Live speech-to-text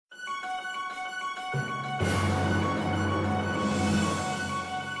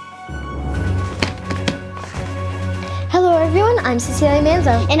I'm Cecilia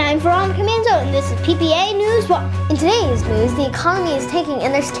Manzo. And I'm Veronica Manzo, and this is PPA News 1. In today's news, the economy is tanking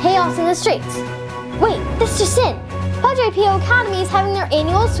and there's chaos in the streets. Wait, this just in. Padre PO Academy is having their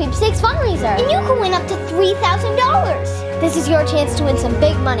annual sweepstakes fundraiser. And you can win up to $3,000. This is your chance to win some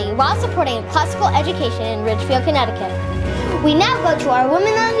big money while supporting classical education in Ridgefield, Connecticut. We now go to our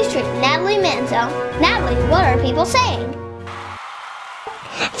woman on the street, Natalie Manzo. Natalie, what are people saying?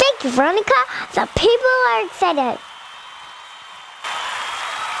 Thank you, Veronica. The people are excited.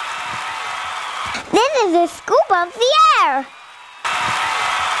 This is a scoop of the air.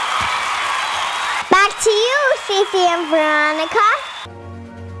 Back to you, Cece and Veronica.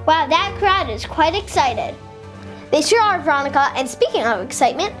 Wow, that crowd is quite excited. They sure are, Veronica. And speaking of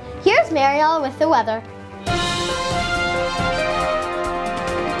excitement, here's Mariella with the weather.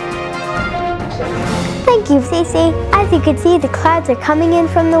 Thank you, Cece. As you can see, the clouds are coming in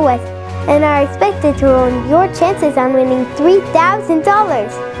from the west and are expected to ruin your chances on winning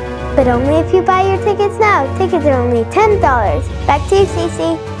 $3,000. But only if you buy your tickets now. Tickets are only $10. Back to you,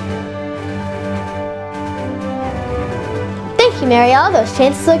 Cece. Thank you, Mariella. Those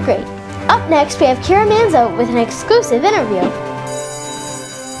chances look great. Up next, we have Kira Manzo with an exclusive interview.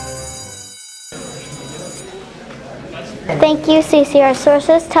 Thank you, Cece. Our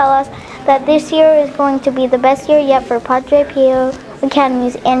sources tell us that this year is going to be the best year yet for Padre PO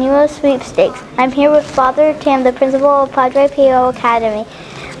Academy's annual sweepstakes. I'm here with Father Tam, the principal of Padre PO Academy.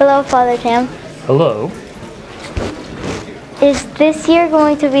 Hello, Father Tam. Hello. Is this year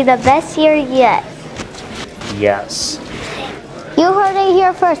going to be the best year yet? Yes. You heard it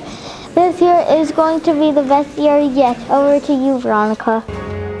here first. This year is going to be the best year yet. Over to you, Veronica.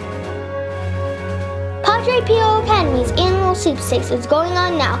 Padre PO Academy's annual sweepstakes is going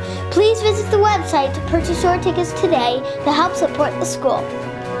on now. Please visit the website to purchase your tickets today to help support the school.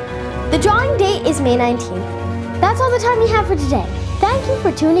 The drawing date is May 19th. That's all the time we have for today. Thank you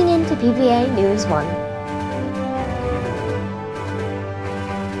for tuning in to PPA News 1.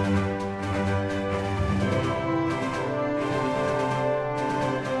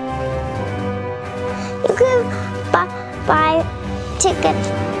 You can buy tickets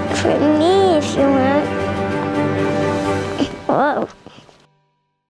for me if you want. Whoa.